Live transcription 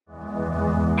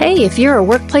Hey, if you're a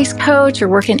workplace coach or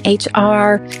work in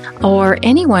HR or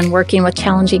anyone working with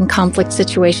challenging conflict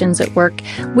situations at work,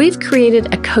 we've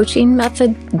created a coaching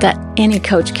method that any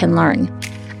coach can learn.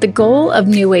 The goal of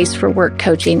New Ways for Work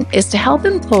coaching is to help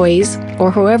employees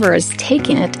or whoever is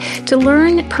taking it to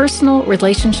learn personal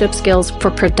relationship skills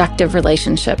for productive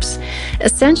relationships.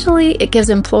 Essentially, it gives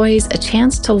employees a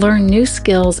chance to learn new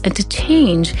skills and to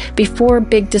change before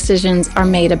big decisions are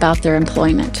made about their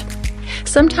employment.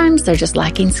 Sometimes they're just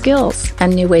lacking skills,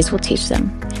 and New Ways will teach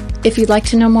them. If you'd like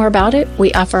to know more about it,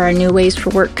 we offer our New Ways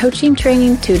for Work coaching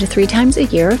training 2 to 3 times a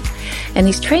year. And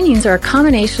these trainings are a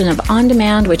combination of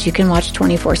on-demand, which you can watch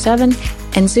 24/7,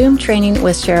 and Zoom training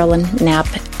with Sherilyn Knapp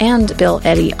and Bill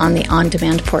Eddy on the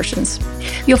on-demand portions.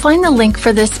 You'll find the link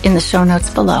for this in the show notes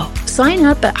below. Sign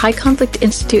up at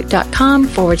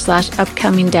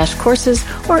highconflictinstitute.com/upcoming-courses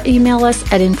or email us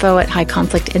at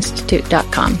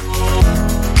info@highconflictinstitute.com.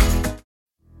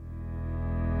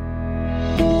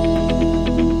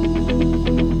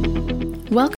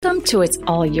 Welcome to It's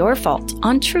All Your Fault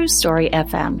on True Story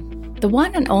FM, the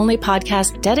one and only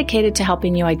podcast dedicated to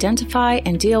helping you identify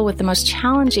and deal with the most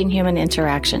challenging human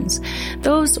interactions,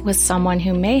 those with someone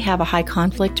who may have a high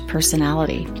conflict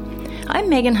personality. I'm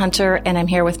Megan Hunter, and I'm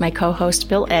here with my co-host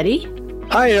Bill Eddy.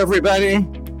 Hi, everybody.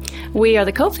 We are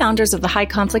the co-founders of the High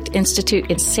Conflict Institute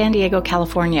in San Diego,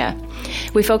 California.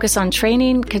 We focus on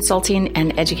training, consulting,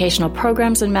 and educational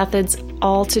programs and methods,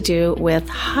 all to do with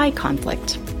high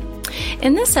conflict.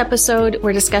 In this episode,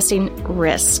 we're discussing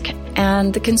risk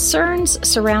and the concerns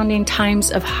surrounding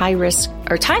times of risk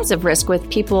with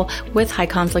people with high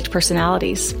conflict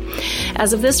personalities.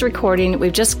 As of this recording,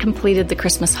 we've just completed the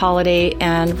Christmas holiday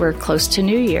and we're close to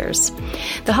New Year's.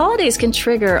 The holidays can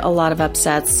trigger a lot of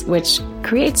upsets, which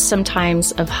creates some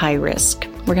times of high risk.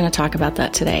 We're going to talk about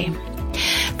that today.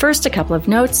 First, a couple of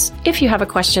notes. If you have a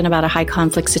question about a high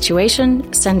conflict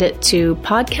situation, send it to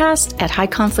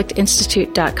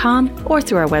podcast@highconflictinstitute.com or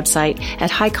through our website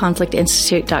at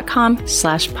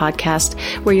highconflictinstitute.com/podcast,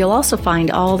 where you'll also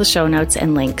find all the show notes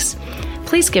and links.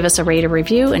 Please give us a rate or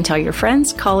review and tell your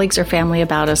friends, colleagues, or family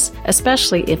about us,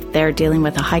 especially if they're dealing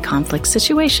with a high conflict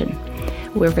situation.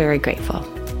 We're very grateful.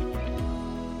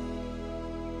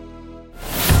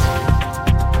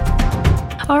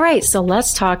 All right, so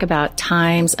let's talk about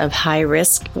times of high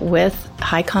risk with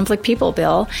high conflict people,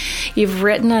 Bill. You've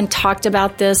written and talked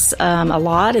about this a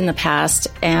lot in the past,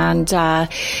 and,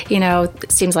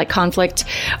 it seems like conflict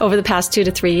over the past 2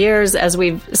 to 3 years, as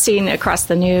we've seen across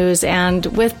the news, and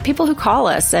with people who call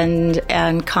us and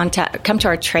come to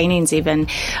our trainings even,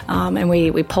 and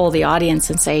we poll the audience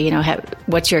and say,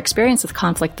 what's your experience with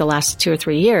conflict the last 2 or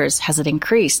 3 years? Has it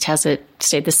increased? Has it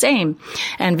stayed the same?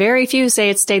 And very few say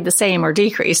it stayed the same or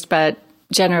decreased, but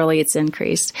generally it's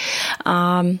increased.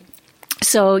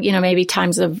 So, maybe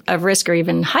times of risk are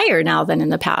even higher now than in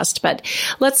the past, but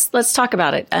let's talk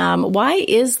about it. Why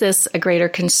is this a greater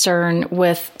concern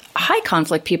with high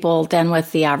conflict people than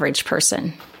with the average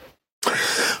person?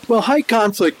 Well, high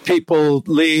conflict people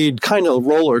lead kind of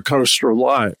roller coaster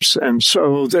lives. And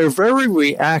so they're very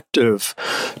reactive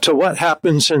to what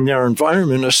happens in their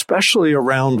environment, especially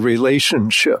around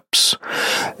relationships.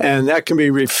 And that can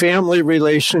be family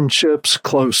relationships,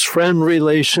 close friend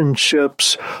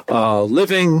relationships,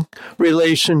 living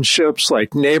relationships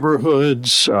like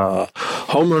neighborhoods,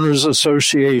 homeowners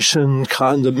association,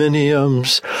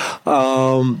 condominiums,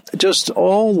 just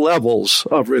all levels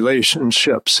of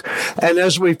relationships. And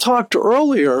as we talked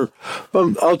earlier,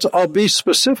 I'll be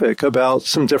specific about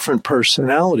some different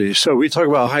personalities. So we talk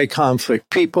about high conflict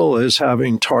people as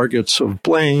having targets of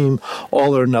blame,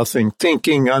 all or nothing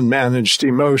thinking, unmanaged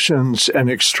emotions, and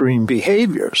extreme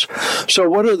behaviors. So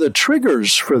what are the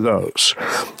triggers for those?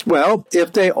 Well,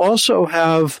 if they also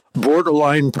have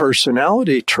borderline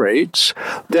personality traits,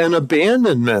 then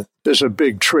abandonment is a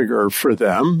big trigger for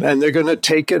them, and they're going to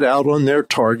take it out on their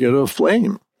target of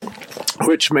blame,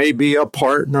 which may be a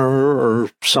partner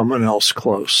or someone else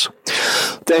close.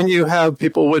 Then you have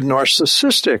people with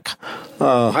narcissistic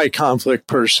high conflict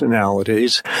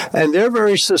personalities, and they're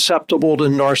very susceptible to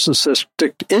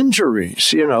narcissistic injuries,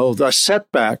 the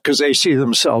setback, because they see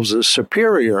themselves as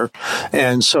superior.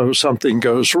 And so something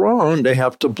goes wrong, they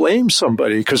have to blame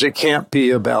somebody because it can't be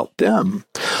about them.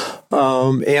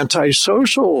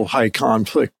 Antisocial high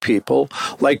conflict people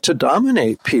like to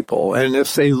dominate people. And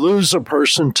if they lose a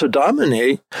person to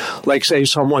dominate, like say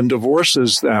someone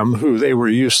divorces them who they were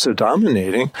used to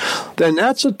dominating, then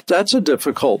that's a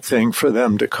difficult thing for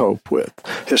them to cope with.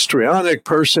 Histrionic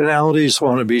personalities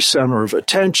want to be center of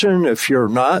attention. If you're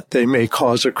not, they may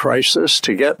cause a crisis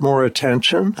to get more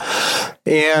attention.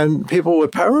 And people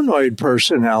with paranoid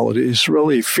personalities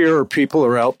really fear people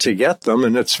are out to get them.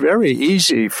 And it's very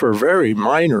easy for a very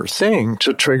minor thing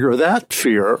to trigger that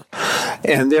fear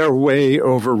and their way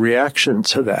overreaction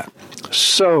to that.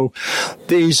 So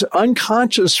these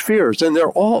unconscious fears, and they're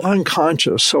all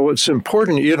unconscious, so it's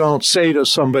important you don't say to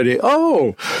somebody,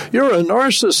 oh, you're a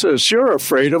narcissist, you're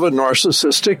afraid of a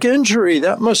narcissistic injury,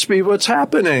 that must be what's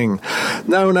happening.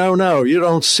 No, you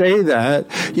don't say that.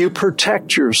 You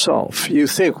protect yourself. You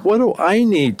think, what do I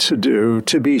need to do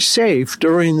to be safe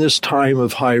during this time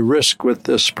of high risk with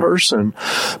this person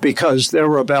because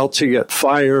they're about to get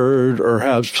fired or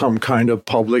have some kind of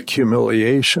public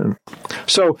humiliation.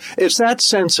 So it's that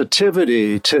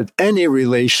sensitivity to any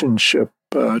relationship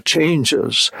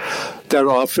changes that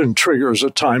often triggers a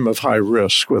time of high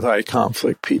risk with high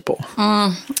conflict people.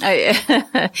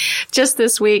 Just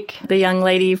this week, the young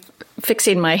lady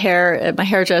fixing my hair at my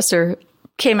hairdresser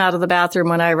came out of the bathroom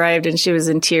when I arrived, and she was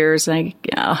in tears, and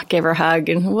I gave her a hug,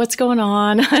 and what's going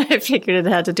on? I figured it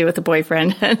had to do with the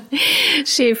boyfriend. And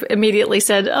she immediately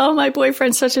said, oh, my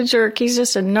boyfriend's such a jerk. He's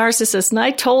just a narcissist. And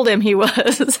I told him he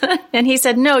was. And he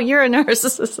said, no, you're a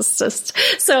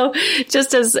narcissist. So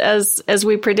just as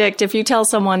we predict, if you tell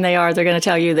someone they are, they're going to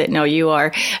tell you that, no, you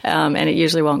are. And it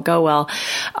usually won't go well.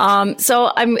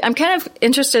 So I'm kind of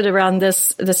interested around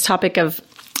this topic of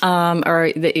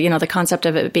the concept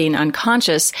of it being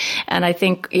unconscious. And I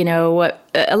think, what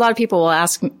a lot of people will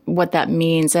ask what that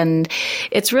means. And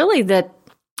it's really that,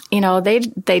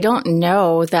 they don't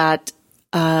know that,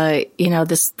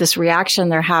 this reaction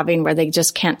they're having where they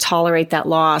just can't tolerate that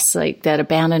loss, like that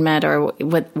abandonment or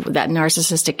with that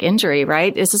narcissistic injury,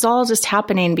 right? This is all just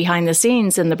happening behind the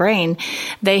scenes in the brain.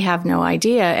 They have no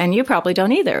idea. And you probably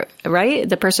don't either, right?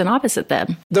 The person opposite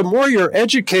them. The more you're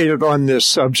educated on this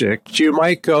subject, you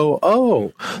might go,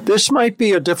 oh, this might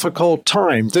be a difficult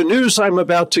time. The news I'm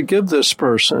about to give this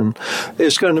person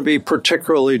is going to be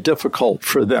particularly difficult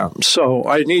for them. So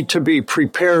I need to be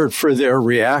prepared for their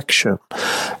reaction.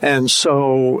 And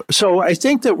so I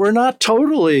think that we're not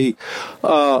totally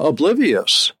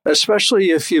oblivious, especially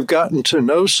if you've gotten to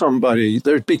know somebody.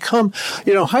 They've become,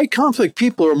 high conflict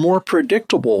people are more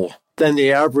predictable than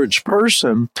the average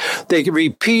person. They can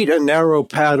repeat a narrow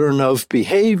pattern of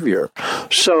behavior.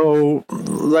 So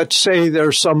let's say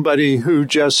there's somebody who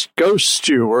just ghosts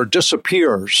you or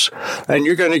disappears, and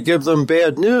you're going to give them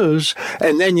bad news,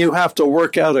 and then you have to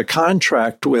work out a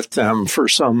contract with them for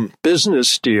some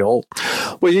business deal.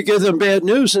 Well, you give them bad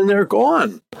news and they're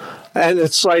gone. And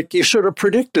it's like you should have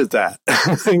predicted that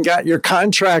and got your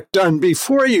contract done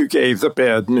before you gave the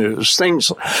bad news,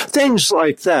 things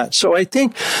like that. So I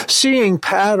think seeing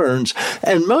patterns,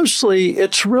 and mostly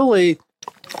it's really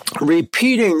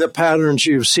repeating the patterns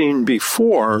you've seen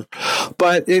before,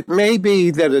 but it may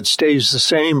be that it stays the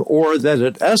same or that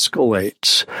it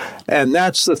escalates. And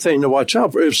that's the thing to watch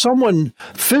out for. If someone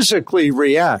physically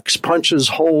reacts, punches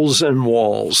holes in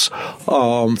walls,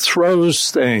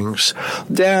 throws things,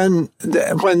 then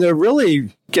when they're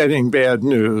really getting bad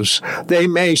news, they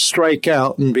may strike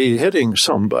out and be hitting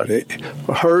somebody,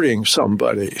 hurting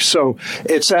somebody. So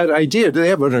it's that idea. Do they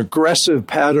have an aggressive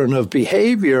pattern of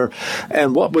behavior?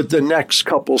 And what would the next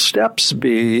couple steps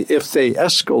be if they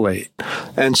escalate?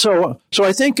 And so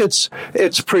I think it's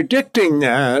predicting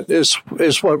that is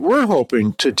what we're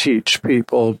hoping to teach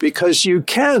people, because you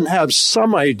can have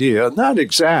some idea, not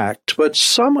exact, but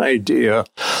some idea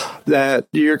that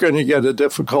you're going to get a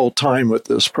difficult time with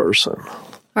this person.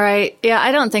 Right. Yeah,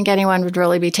 I don't think anyone would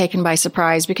really be taken by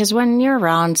surprise, because when you're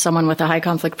around someone with a high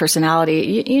conflict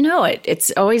personality, you know it.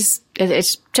 It's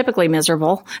typically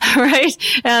miserable, right?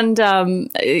 And,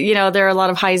 there are a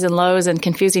lot of highs and lows and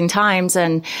confusing times,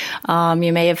 and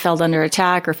you may have felt under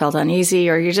attack or felt uneasy,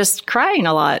 or you're just crying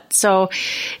a lot. So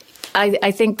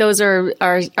I think those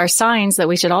are signs that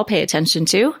we should all pay attention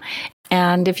to.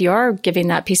 And if you are giving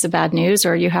that piece of bad news,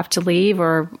 or you have to leave,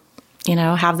 or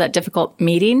have that difficult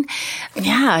meeting,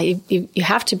 yeah, you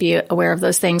have to be aware of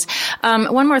those things.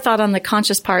 One more thought on the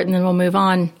conscious part, and then we'll move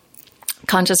on.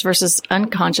 Conscious versus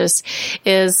unconscious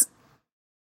is,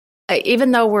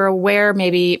 even though we're aware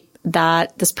maybe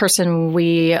that this person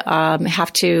we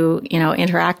have to,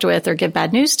 interact with or give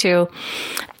bad news to,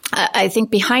 I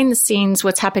think behind the scenes,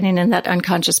 what's happening in that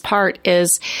unconscious part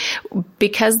is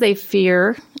because they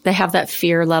have that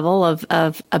fear level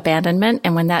of abandonment.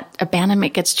 And when that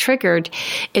abandonment gets triggered,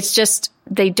 it's just,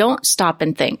 they don't stop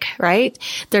and think, right?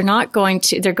 They're going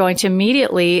to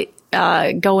immediately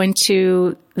go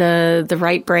into the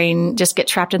right brain, just get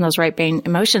trapped in those right brain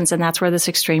emotions. And that's where this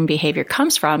extreme behavior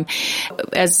comes from.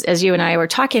 As you and I were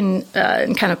talking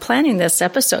and kind of planning this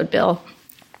episode, Bill,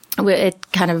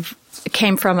 it kind of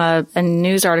came from a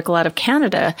news article out of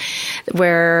Canada,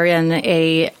 wherein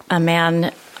a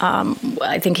man,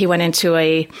 I think he went into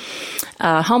a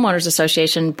homeowners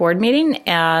association board meeting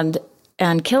and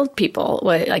killed people,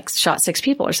 like shot 6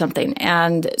 people or something.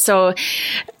 And so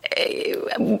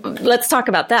let's talk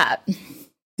about that.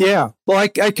 Yeah. Well,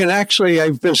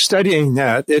 I've been studying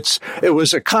that. It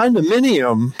was a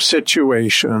condominium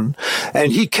situation,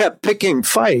 and he kept picking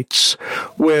fights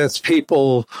with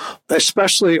people,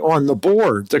 especially on the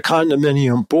board, the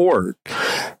condominium board.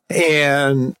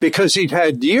 And because he'd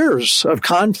had years of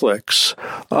conflicts,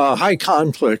 high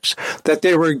conflicts, that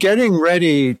they were getting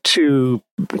ready to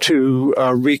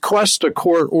request a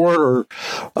court order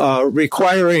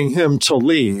requiring him to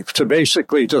leave, to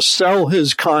basically just sell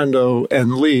his condo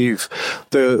and leave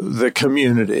the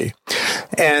community.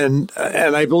 And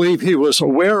I believe he was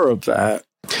aware of that.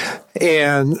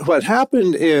 And what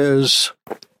happened is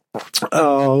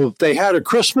they had a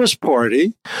Christmas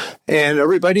party, and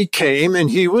everybody came, and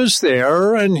he was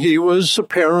there, and he was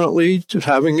apparently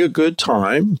having a good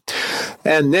time.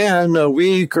 And then a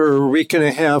week or a week and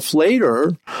a half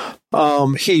later,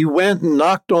 he went and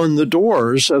knocked on the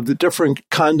doors of the different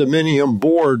condominium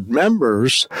board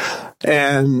members,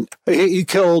 and he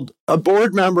killed a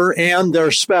board member and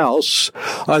their spouse,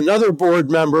 another board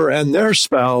member and their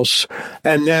spouse,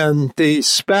 and then the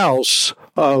spouse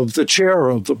of the chair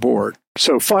of the board.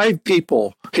 So 5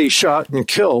 people he shot and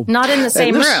killed. Not in the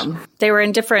same room. They were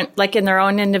in different, like in their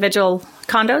own individual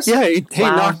condos? Yeah, he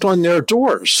knocked on their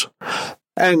doors.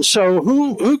 And so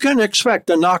who can expect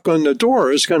a knock on the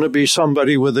door is going to be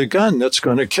somebody with a gun that's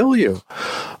going to kill you?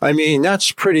 I mean,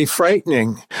 that's pretty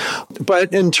frightening.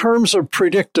 But in terms of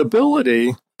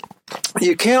predictability,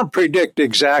 you can't predict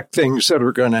exact things that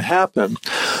are going to happen.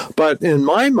 But in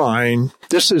my mind,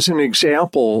 this is an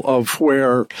example of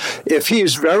where if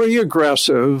he's very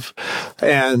aggressive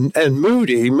and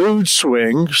moody, mood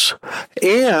swings,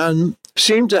 and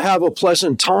seemed to have a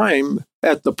pleasant time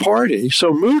at the party.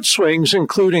 So mood swings,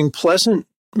 including pleasant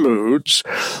moods,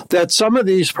 that some of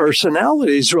these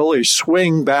personalities really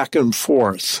swing back and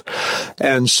forth.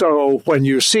 And so when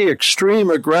you see extreme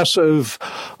aggressive,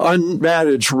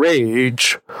 unmanaged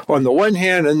rage on the one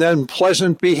hand, and then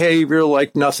pleasant behavior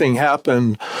like nothing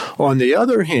happened on the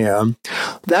other hand,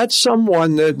 that's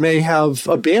someone that may have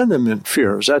abandonment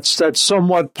fears. That's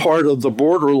somewhat part of the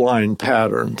borderline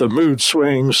pattern, the mood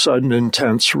swings, sudden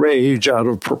intense rage out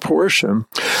of proportion.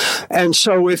 And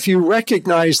so if you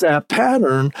recognize that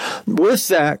pattern, with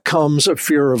that comes a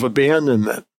fear of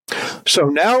abandonment. So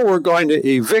now we're going to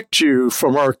evict you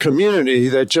from our community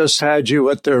that just had you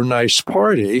at their nice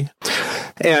party.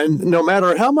 And no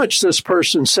matter how much this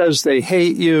person says they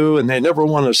hate you and they never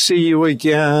want to see you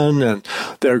again and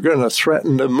they're going to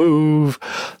threaten to move,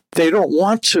 they don't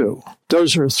want to.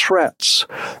 Those are threats.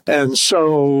 And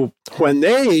so when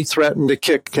they threaten to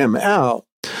kick him out,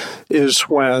 is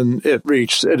when it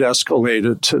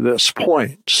escalated to this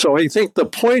point. So I think the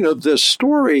point of this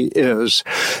story is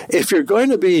if you're going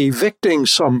to be evicting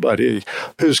somebody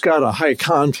who's got a high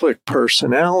conflict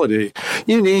personality,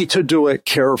 you need to do it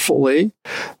carefully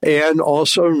and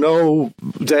also know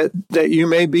that you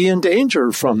may be in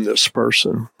danger from this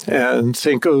person. And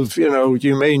think of,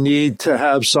 you may need to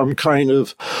have some kind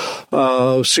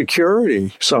of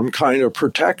security, some kind of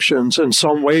protections, and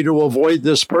some way to avoid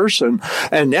this person.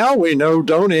 And now we know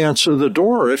don't answer the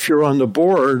door if you're on the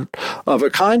board of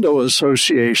a condo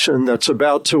association that's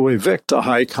about to evict a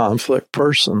high conflict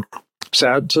person.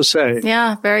 Sad to say.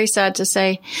 Yeah, very sad to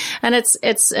say. And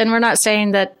and we're not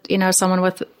saying that, someone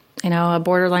with, a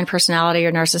borderline personality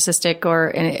or narcissistic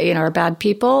or, are bad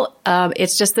people.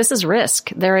 It's just, this is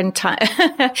risk. They're in time.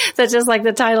 That's just like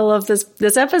the title of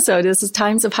this episode. This is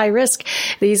times of high risk.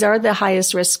 These are the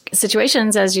highest risk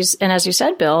situations, as you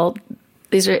said, Bill.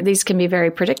 These can be very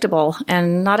predictable,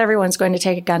 and not everyone's going to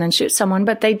take a gun and shoot someone,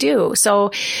 but they do.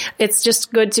 So it's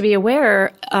just good to be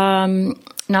aware,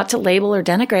 not to label or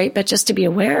denigrate, but just to be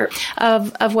aware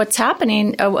of what's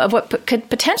happening, of what could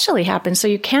potentially happen, so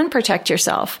you can protect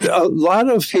yourself. A lot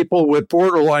of people with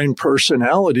borderline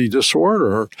personality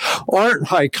disorder aren't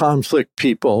high conflict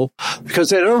people because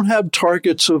they don't have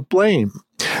targets of blame.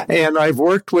 And I've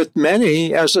worked with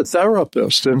many as a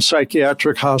therapist in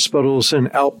psychiatric hospitals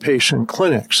and outpatient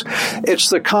clinics. It's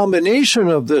the combination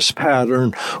of this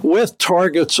pattern with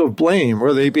targets of blame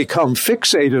where they become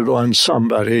fixated on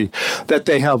somebody that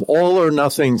they have all or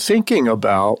nothing thinking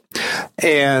about.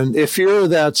 And if you're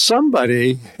that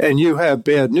somebody and you have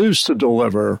bad news to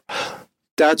deliver,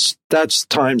 that's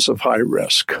times of high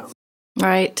risk.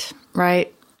 Right.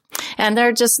 And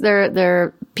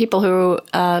they're people who,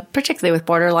 particularly with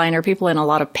borderline, are people in a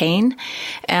lot of pain,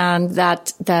 and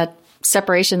that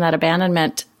separation, that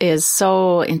abandonment is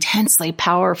so intensely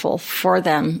powerful for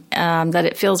them that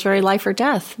it feels very life or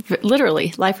death,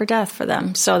 literally life or death for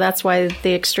them. So that's why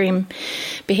the extreme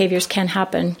behaviors can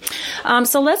happen.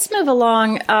 So let's move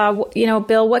along.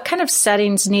 Bill, what kind of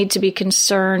settings need to be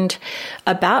concerned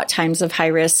about times of high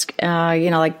risk,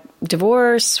 like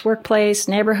divorce, workplace,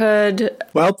 neighborhood?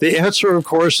 Well, the answer, of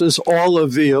course, is all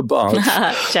of the above.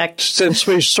 Check. Since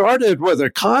we started with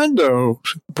a condo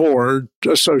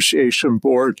association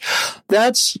board,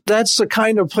 that's the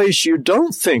kind of place you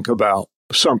don't think about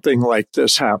something like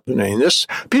this happening.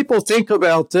 People think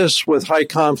about this with high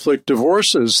conflict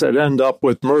divorces that end up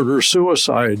with murder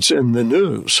suicides in the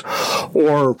news,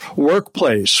 or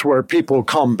workplace where people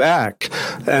come back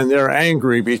and they're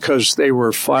angry because they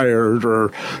were fired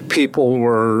or people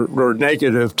were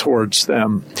negative towards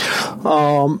them.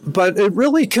 But it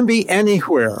really can be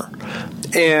anywhere.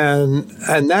 And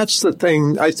that's the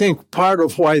thing. I think part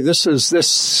of why this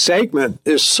segment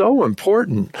is so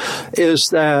important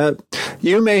is that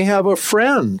you may have a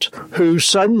friend who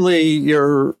suddenly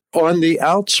you're on the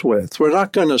outs with. We're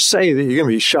not going to say that you're going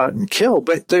to be shot and killed,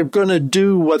 but they're going to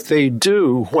do what they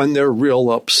do when they're real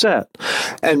upset.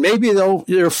 And maybe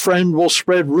your friend will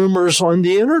spread rumors on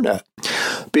the internet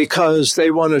because they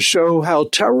want to show how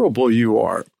terrible you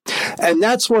are. And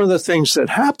that's one of the things that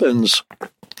happens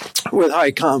with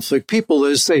high conflict people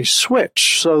is they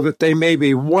switch so that they may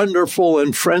be wonderful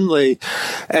and friendly.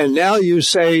 And now you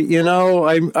say,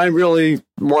 I really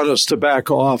want us to back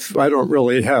off. I don't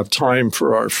really have time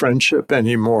for our friendship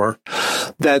anymore.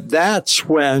 That's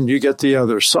when you get the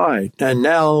other side. And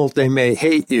now they may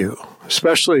hate you,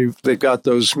 especially if they've got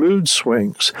those mood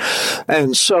swings.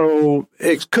 And so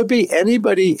it could be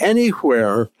anybody,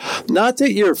 anywhere. Not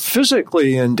that you're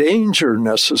physically in danger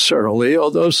necessarily,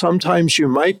 although sometimes you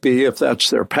might be if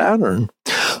that's their pattern.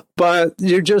 But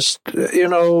you just,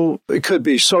 it could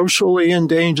be socially in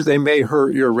danger. They may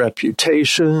hurt your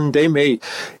reputation. They may,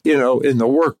 in the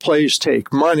workplace,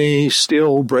 take money,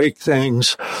 steal, break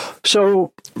things.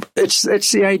 So it's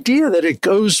the idea that it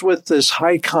goes with this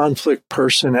high conflict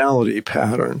personality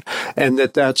pattern and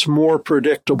that's more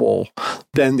predictable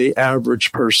than the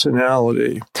average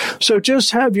personality. So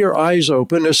just have your eyes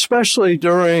open, especially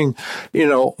during,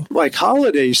 like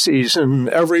holiday season.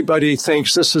 Everybody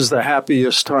thinks this is the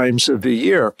happiest times of the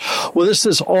year. Well, this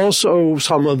is also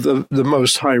some of the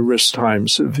most high-risk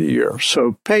times of the year.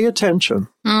 So pay attention.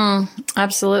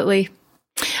 Absolutely.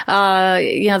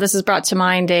 This has brought to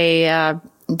mind a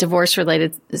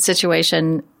divorce-related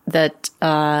situation that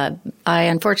I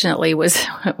unfortunately was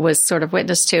sort of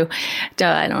witness to,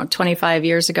 25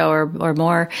 years ago or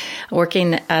more,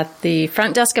 working at the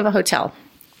front desk of a hotel.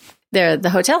 The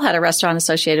hotel had a restaurant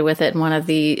associated with it, and one of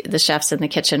the chefs in the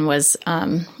kitchen was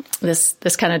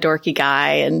this kind of dorky guy,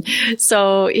 and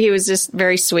so he was just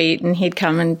very sweet, and he'd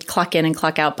come and clock in and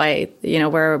clock out by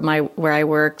where I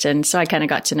worked, and so I kind of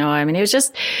got to know him, and he was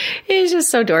just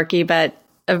so dorky, but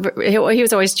he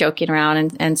was always joking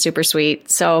around and super sweet.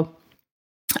 So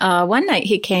one night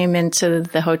he came into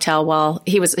the hotel while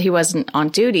he wasn't on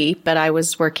duty, but I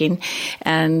was working,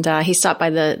 and he stopped by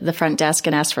the front desk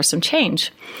and asked for some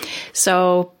change.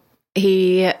 So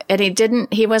he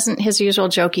wasn't his usual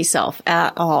jokey self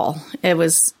at all. It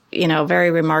was,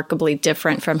 very remarkably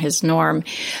different from his norm.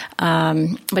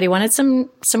 But he wanted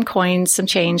some coins, some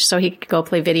change, so he could go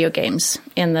play video games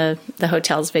in the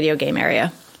hotel's video game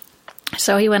area.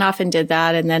 So he went off and did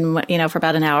that, and then, for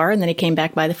about an hour, and then he came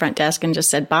back by the front desk and just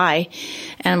said bye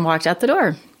and walked out the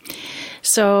door.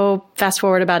 So fast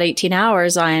forward about 18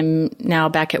 hours, I'm now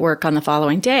back at work on the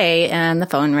following day, and the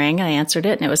phone rang, and I answered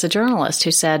it, and it was a journalist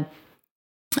who said,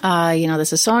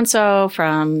 this is so-and-so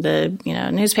from the,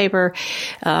 newspaper,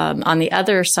 on the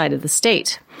other side of the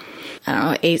state,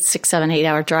 6, 7, 8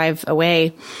 hour drive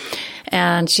away.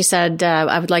 And she said,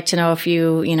 I would like to know if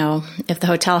if the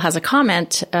hotel has a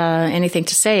comment, anything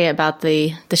to say about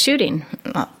the shooting.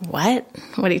 What?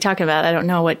 What are you talking about? I don't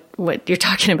know what you're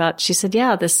talking about. She said,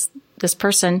 yeah, this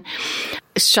person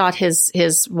shot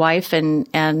his wife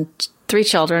and 3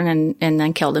 children and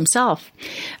then killed himself,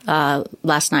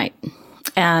 last night.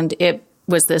 And it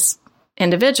was this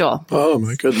individual. Oh,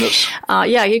 my goodness.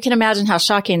 Yeah, you can imagine how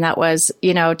shocking that was,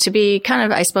 to be kind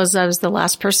of, I suppose I was the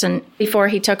last person before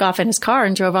he took off in his car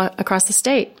and drove across the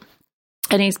state.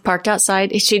 And he's parked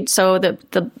outside. So the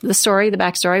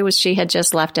backstory was she had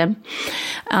just left him.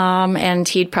 And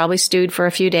he'd probably stewed for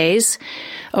a few days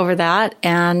over that.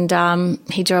 And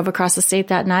he drove across the state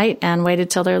that night and waited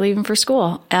till they're leaving for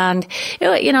school. And,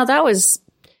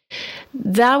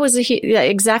 that was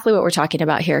exactly what we're talking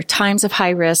about here. Times of high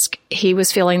risk. He was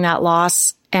feeling that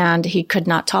loss and he could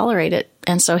not tolerate it.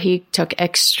 And so he took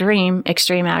extreme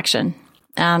action.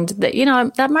 And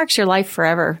that marks your life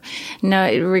forever.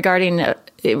 Regardless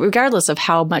of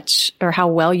how much or how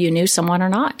well you knew someone or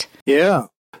not. Yeah.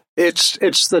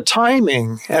 It's the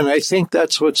timing, and I think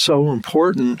that's what's so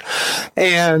important.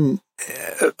 And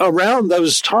around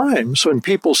those times when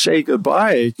people say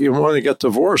goodbye, you want to get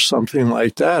divorced, something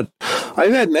like that.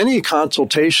 I've had many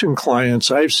consultation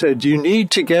clients. I've said, you need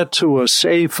to get to a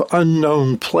safe,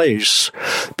 unknown place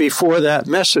before that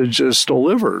message is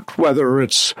delivered, whether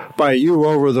it's by you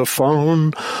over the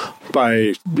phone,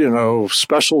 by,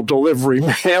 special delivery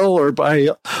mail, or by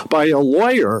a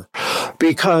lawyer,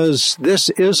 because this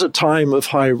is a time of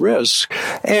high risk.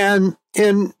 And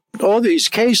in all these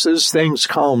cases, things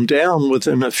calm down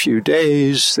within a few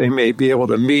days. They may be able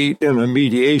to meet in a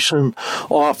mediation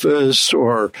office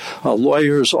or a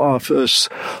lawyer's office,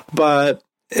 but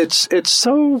it's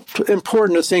so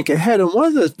important to think ahead. And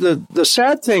one of the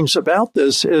sad things about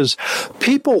this is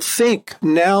people think,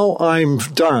 now I'm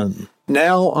done.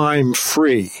 Now I'm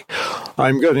free.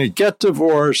 I'm going to get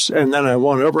divorced, and then I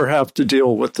won't ever have to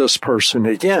deal with this person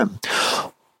again.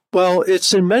 Well,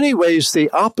 it's in many ways the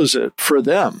opposite for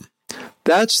them.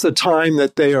 That's the time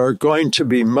that they are going to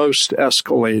be most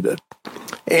escalated.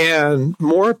 And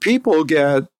more people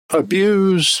get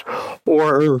abused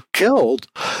or killed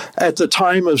at the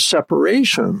time of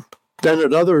separation than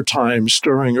at other times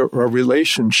during a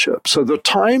relationship. So the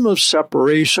time of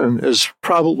separation is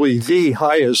probably the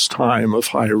highest time of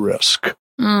high risk.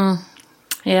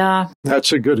 Yeah.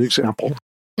 That's a good example.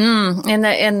 In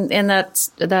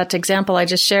that example I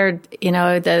just shared,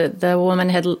 the woman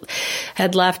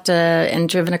had left and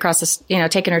driven across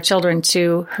taken her children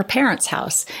to her parents'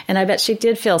 house, and I bet she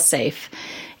did feel safe,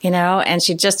 and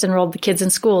she just enrolled the kids in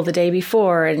school the day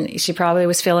before, and she probably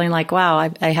was feeling like,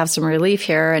 wow, I have some relief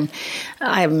here, and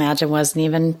I imagine wasn't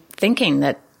even thinking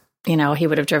that he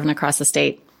would have driven across the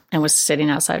state and was sitting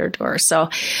outside her door. So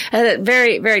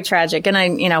very, very tragic. And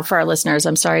I, for our listeners,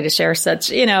 I'm sorry to share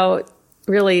such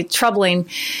really troubling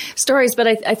stories, but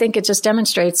I think it just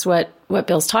demonstrates what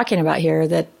Bill's talking about here,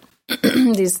 that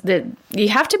that you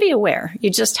have to be aware. You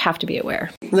just have to be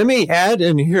aware. Let me add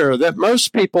in here that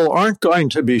most people aren't going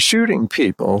to be shooting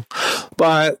people,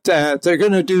 but that they're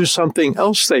going to do something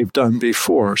else they've done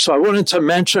before. So I wanted to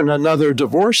mention another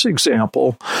divorce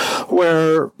example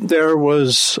where there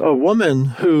was a woman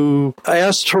who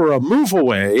asked her a move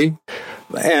away,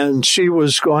 and she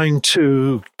was going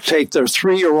to take their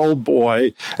 3-year-old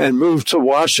boy and move to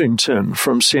Washington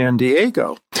from San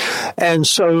Diego. And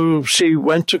so she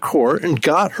went to court and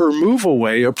got her move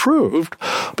away approved,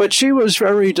 but she was a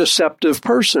very deceptive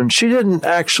person. She didn't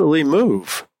actually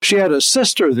move. She had a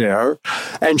sister there,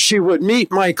 and she would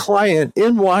meet my client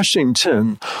in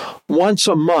Washington once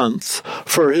a month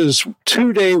for his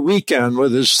 2-day weekend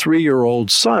with his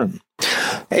 3-year-old son.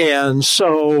 And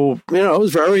so, it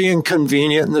was very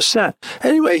inconvenient in the sense.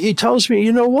 Anyway, he tells me,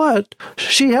 you know what?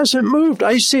 She hasn't moved.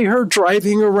 I see her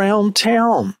driving around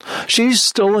town. She's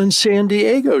still in San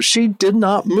Diego. She did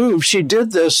not move. She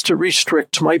did this to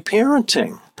restrict my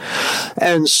parenting.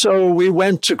 And so we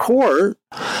went to court,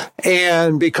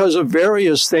 and because of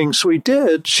various things she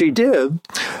did,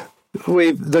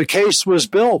 the case was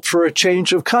built for a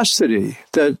change of custody,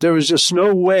 that there was just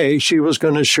no way she was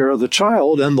going to share the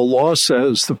child. And the law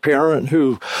says the parent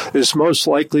who is most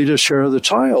likely to share the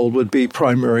child would be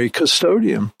primary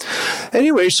custodian.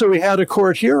 Anyway, so we had a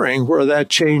court hearing where that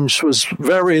change was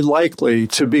very likely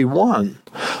to be won.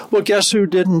 Well, guess who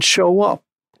didn't show up?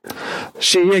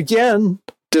 She again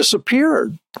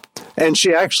disappeared. And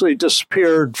she actually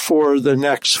disappeared for the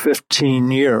next 15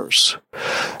 years.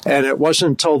 And it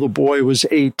wasn't until the boy was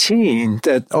 18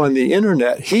 that on the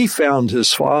internet, he found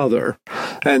his father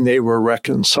and they were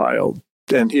reconciled.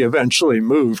 And he eventually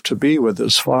moved to be with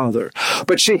his father.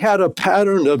 But she had a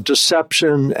pattern of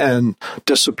deception and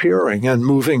disappearing and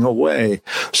moving away.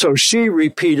 So she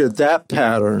repeated that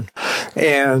pattern.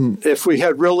 And if we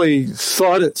had really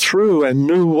thought it through and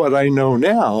knew what I know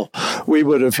now, we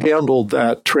would have handled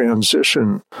that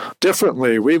transition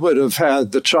differently. We would have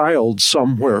had the child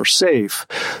somewhere safe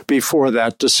before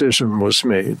that decision was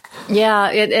made. Yeah,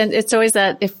 and it's always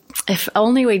that if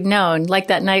only we'd known, like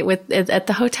that night at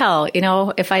the hotel,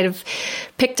 if I'd have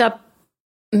picked up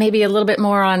maybe a little bit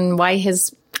more on why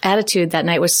his attitude that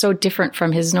night was so different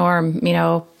from his norm,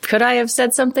 could I have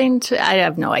said something I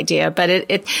have no idea, but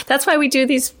that's why we do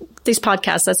these these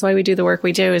podcasts. That's why we do the work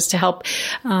we do, is to help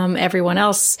everyone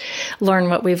else learn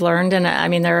what we've learned. And I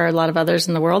mean, there are a lot of others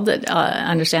in the world that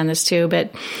understand this too,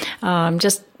 but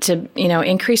just to,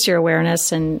 increase your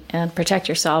awareness and protect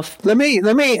yourself. Let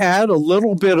me add a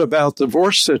little bit about the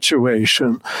divorce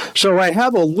situation. So I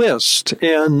have a list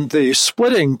in the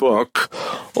Splitting book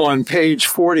on page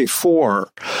 44.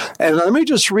 And let me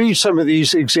just read some of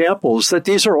these examples, that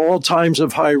these are all times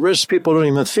of high risk people don't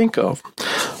even think of.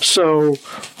 So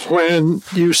when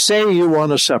you say you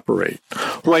want to separate,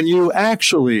 when you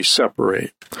actually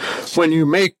separate, when you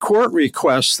make court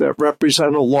requests that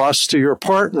represent a loss to your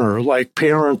partner, like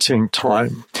parenting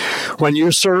time, when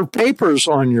you serve papers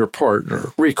on your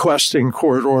partner requesting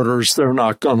court orders they're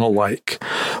not going to like,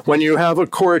 when you have a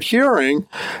court hearing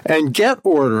and get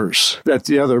orders that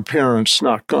the other parent's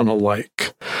not going to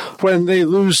like, when they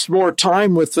lose more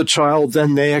time with the child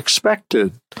than they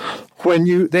expected,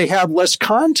 when they have less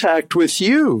contact with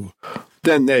you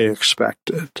than they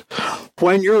expected,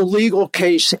 when your legal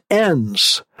case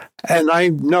ends. And I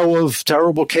know of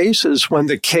terrible cases when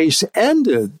the case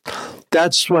ended,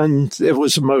 that's when it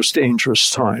was the most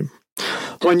dangerous time.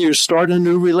 When you start a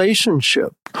new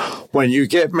relationship, when you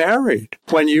get married,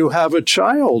 when you have a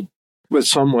child with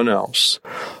someone else,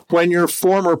 when your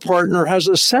former partner has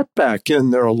a setback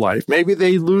in their life, maybe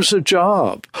they lose a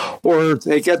job or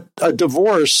they get a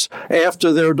divorce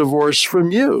after their divorce from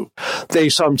you. They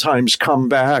sometimes come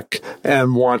back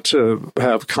and want to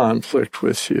have conflict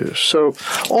with you. So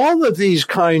all of these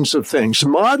kinds of things,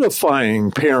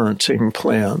 modifying parenting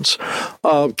plans,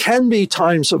 can be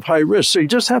times of high risk. So you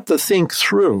just have to think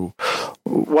through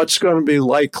what's going to be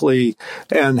likely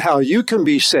and how you can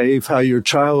be safe, how your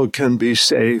child can be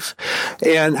safe,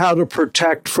 and how to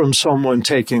protect from someone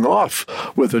taking off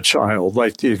with a child,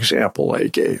 like the example I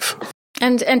gave.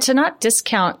 And to not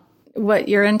discount what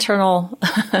your internal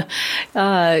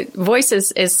voice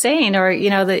is saying, or,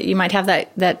 that you might have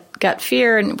that gut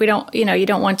fear, and we don't, you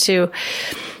don't want to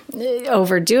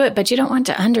overdo it, but you don't want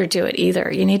to underdo it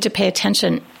either. You need to pay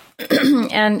attention.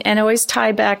 and always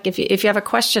tie back, if you have a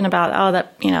question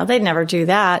about, they'd never do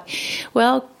that.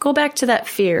 Well, go back to that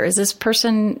fear. Is this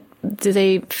person, do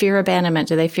they fear abandonment?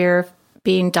 Do they fear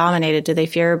being dominated? Do they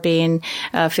fear being,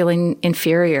 feeling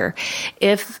inferior?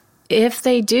 If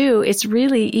they do, it's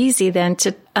really easy then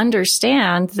to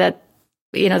understand that,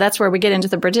 that's where we get into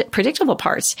the predictable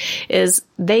parts, is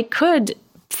they could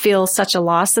feel such a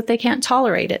loss that they can't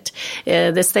tolerate it.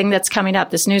 This thing that's coming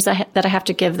up, this news that I have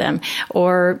to give them,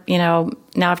 or, now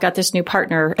I've got this new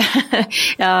partner,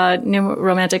 new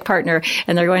romantic partner,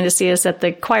 and they're going to see us at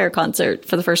the choir concert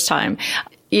for the first time.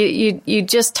 You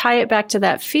just tie it back to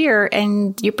that fear,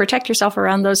 and you protect yourself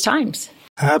around those times.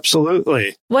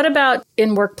 Absolutely. What about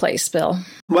in workplace, Bill?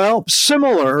 Well,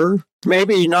 similar.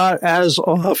 Maybe not as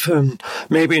often,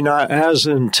 maybe not as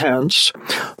intense,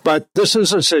 but this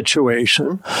is a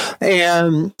situation.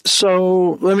 And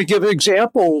so let me give an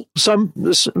example.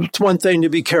 One thing to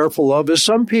be careful of is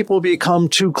some people become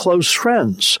too close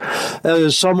friends.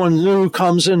 As someone new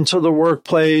comes into the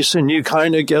workplace and you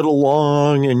kind of get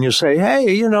along and you say,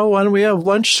 hey, why don't we have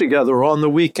lunch together on the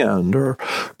weekend or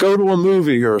go to a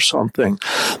movie or something?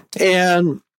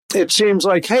 And it seems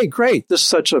like, hey, great, this is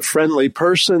such a friendly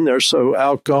person. They're so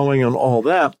outgoing and all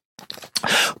that.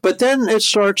 But then it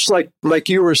starts like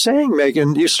you were saying,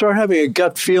 Megan, you start having a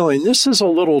gut feeling, this is a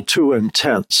little too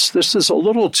intense. This is a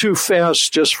little too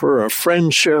fast just for a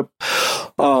friendship.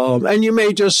 And you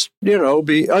may just,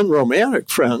 be unromantic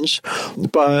friends,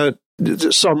 but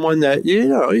someone that,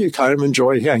 you kind of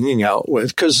enjoy hanging out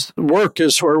with, because work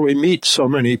is where we meet so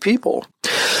many people.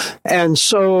 And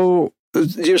so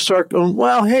you start going,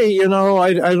 well, hey,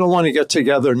 I don't want to get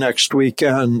together next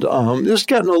weekend. It's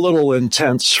getting a little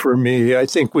intense for me. I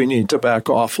think we need to back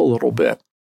off a little bit.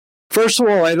 First of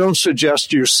all, I don't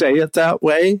suggest you say it that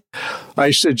way.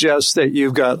 I suggest that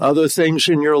you've got other things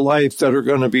in your life that are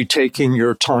going to be taking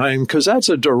your time, because that's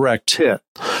a direct hit,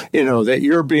 that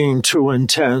you're being too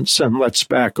intense and let's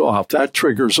back off. That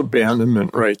triggers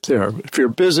abandonment right there. If you're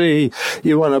busy,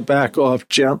 you want to back off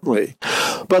gently.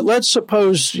 But let's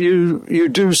suppose you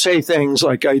do say things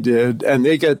like I did, and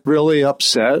they get really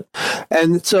upset.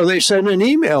 And so they send an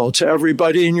email to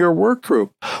everybody in your work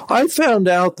group. I found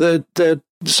out that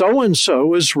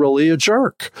so-and-so is really a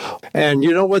jerk. And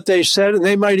you know what they said? And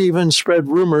they might even spread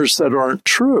rumors that aren't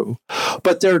true.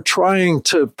 But they're trying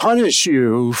to punish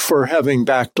you for having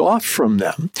backed off from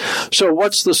them. So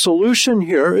what's the solution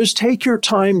here is take your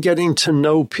time getting to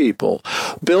know people.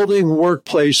 Building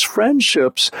workplace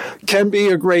friendships can be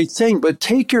a great thing, but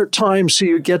take your time so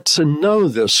you get to know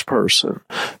this person.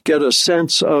 Get a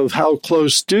sense of how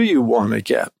close do you want to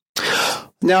get.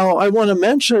 Now, I want to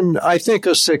mention, I think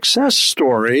a success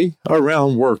story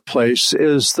around workplace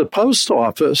is the post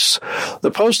office,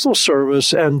 the Postal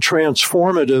Service, and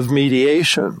transformative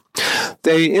mediation.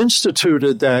 They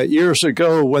instituted that years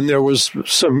ago when there was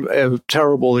some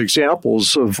terrible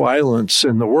examples of violence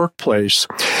in the workplace.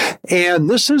 And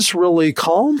this has really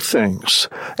calmed things.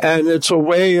 And it's a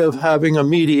way of having a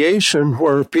mediation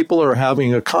where if people are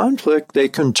having a conflict, they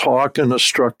can talk in a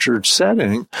structured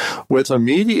setting with a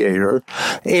mediator.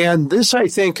 And this, I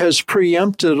think, has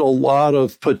preempted a lot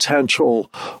of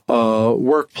potential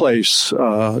workplace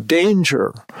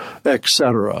danger,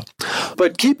 etc.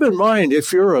 But keep in mind,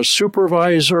 if you're a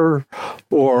supervisor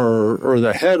or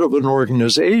the head of an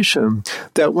organization,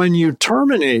 that when you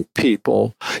terminate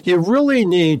people, you really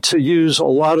need to use a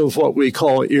lot of what we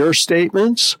call ear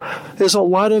statements. There's a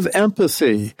lot of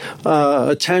empathy,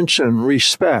 attention,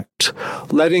 respect,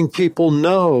 letting people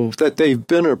know that they've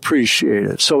been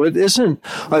appreciated. So it isn't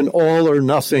an all or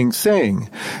nothing thing,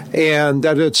 and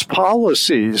that it's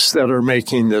policies that are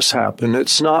making this happen.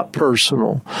 It's not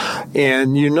personal.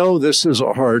 And you know this is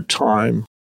a hard time.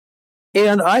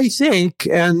 And I think,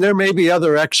 and there may be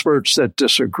other experts that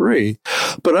disagree,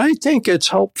 but I think it's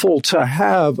helpful to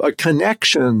have a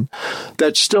connection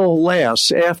that still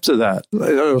lasts after that.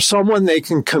 Someone they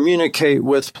can communicate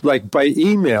with, like by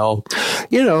email,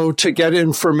 to get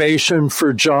information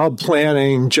for job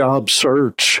planning, job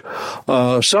search.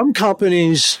 Some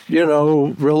companies,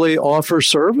 really offer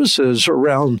services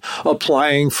around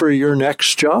applying for your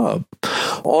next job.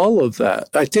 All of that.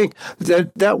 I think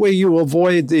that way you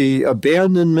avoid the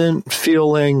abandonment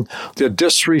feeling, the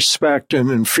disrespect and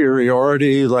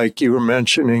inferiority, like you were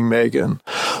mentioning, Megan.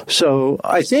 So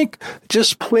I think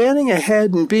just planning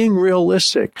ahead and being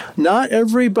realistic. Not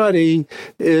everybody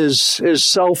is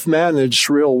self-managed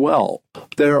real well.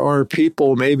 There are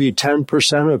people, maybe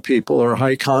 10% of people are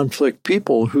high conflict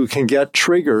people who can get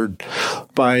triggered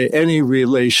by any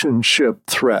relationship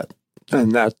threat.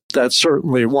 And that's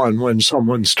certainly one when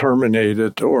someone's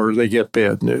terminated or they get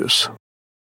bad news.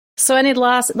 So any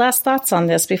last thoughts on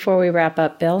this before we wrap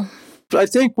up, Bill? I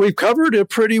think we've covered it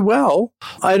pretty well.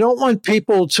 I don't want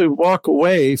people to walk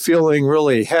away feeling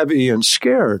really heavy and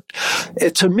scared.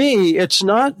 To me, it's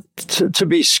not to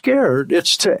be scared.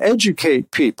 It's to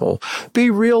educate people. Be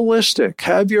realistic.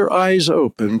 Have your eyes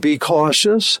open. Be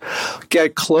cautious.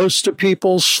 Get close to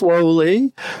people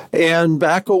slowly and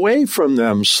back away from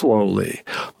them slowly,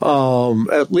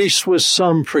 at least with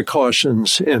some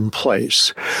precautions in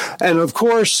place. And of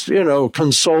course,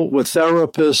 consult with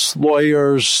therapists,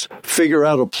 lawyers, figure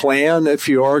out a plan if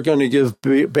you are going to give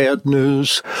bad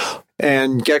news,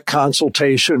 and get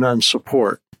consultation and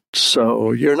support.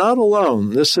 So you're not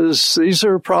alone. These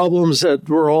are problems that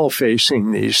we're all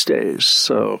facing these days.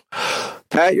 So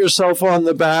pat yourself on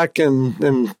the back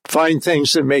and find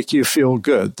things that make you feel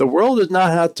good. The world does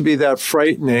not have to be that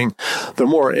frightening the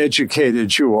more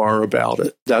educated you are about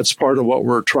it. That's part of what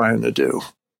we're trying to do.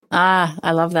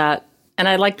 I love that. And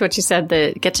I liked what you said,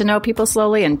 that get to know people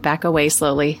slowly and back away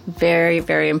slowly. Very,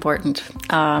 very important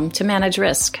to manage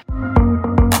risk.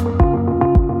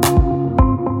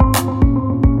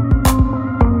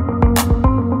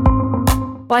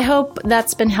 Well, I hope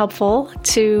that's been helpful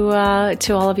to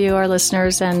all of you, our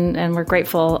listeners, and we're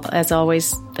grateful, as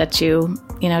always, that you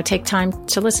take time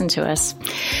to listen to us.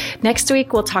 Next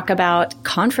week, we'll talk about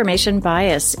confirmation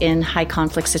bias in high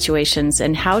conflict situations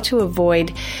and how to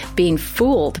avoid being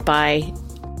fooled by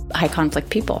high conflict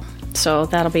people. So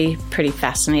that'll be pretty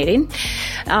fascinating.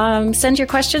 Send your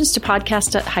questions to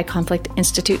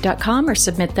podcast@highconflictinstitute.com or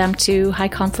submit them to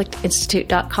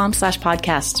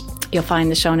highconflictinstitute.com/podcast. You'll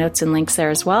find the show notes and links there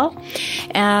as well.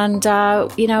 And,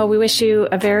 we wish you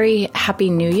a very happy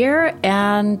new year.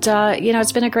 And,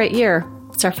 it's been a great year.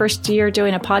 It's our first year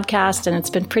doing a podcast, and it's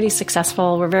been pretty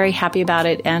successful. We're very happy about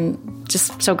it and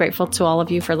just so grateful to all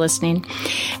of you for listening.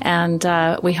 And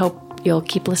we hope you'll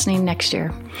keep listening next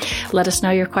year. Let us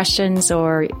know your questions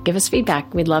or give us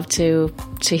feedback. We'd love to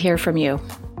hear from you.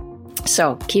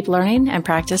 So keep learning and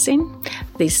practicing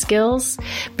these skills.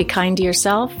 Be kind to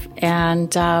yourself,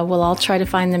 and we'll all try to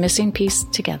find the missing piece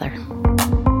together.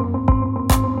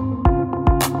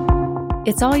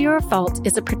 It's All Your Fault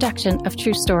is a production of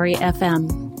True Story FM.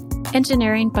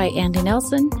 Engineering by Andy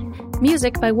Nelson.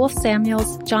 Music by Wolf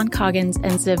Samuels, John Coggins,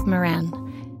 and Ziv Moran.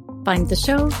 Find the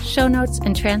show notes,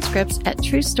 and transcripts at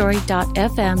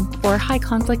truestory.fm or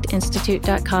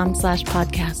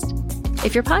highconflictinstitute.com/podcast.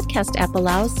 If your podcast app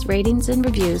allows ratings and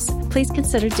reviews, please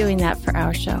consider doing that for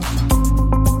our show.